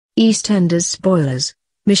EastEnders spoilers.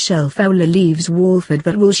 Michelle Fowler leaves Walford,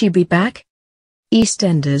 but will she be back?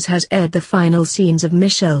 EastEnders has aired the final scenes of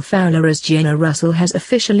Michelle Fowler as Jenna Russell has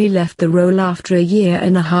officially left the role after a year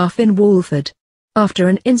and a half in Walford. After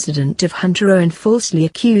an incident of Hunter Owen falsely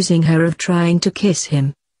accusing her of trying to kiss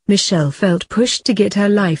him, Michelle felt pushed to get her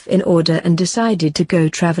life in order and decided to go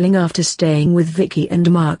traveling after staying with Vicki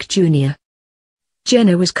and Mark Junior.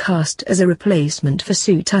 Jenna was cast as a replacement for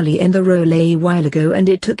Sue Tully in the role a while ago, and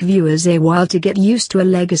it took viewers a while to get used to a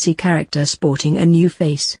legacy character sporting a new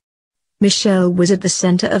face. Michelle was at the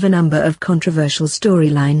center of a number of controversial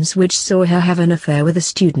storylines which saw her have an affair with a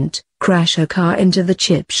student, crash her car into the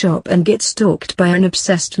chip shop and get stalked by an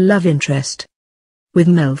obsessed love interest. With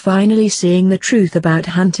Mel finally seeing the truth about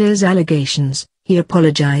Hunter's allegations, he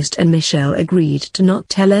apologized and Michelle agreed to not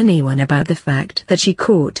tell anyone about the fact that she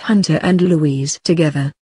caught Hunter and Louise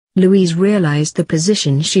together. Louise realized the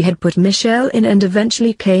position she had put Michelle in and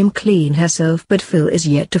eventually came clean herself, but Phil is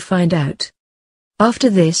yet to find out. After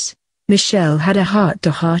this, Michelle had a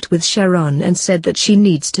heart-to-heart with Sharon and said that she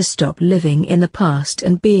needs to stop living in the past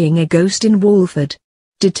and being a ghost in Walford.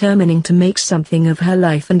 Determining to make something of her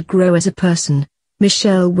life and grow as a person,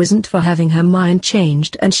 Michelle wasn't for having her mind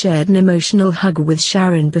changed and shared an emotional hug with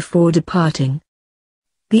Sharon before departing.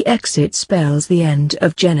 The exit spells the end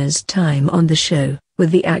of Jenna's time on the show,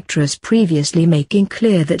 with the actress previously making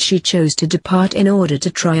clear that she chose to depart in order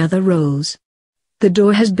to try other roles. The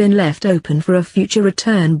door has been left open for a future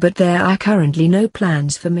return, but there are currently no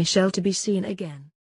plans for Michelle to be seen again.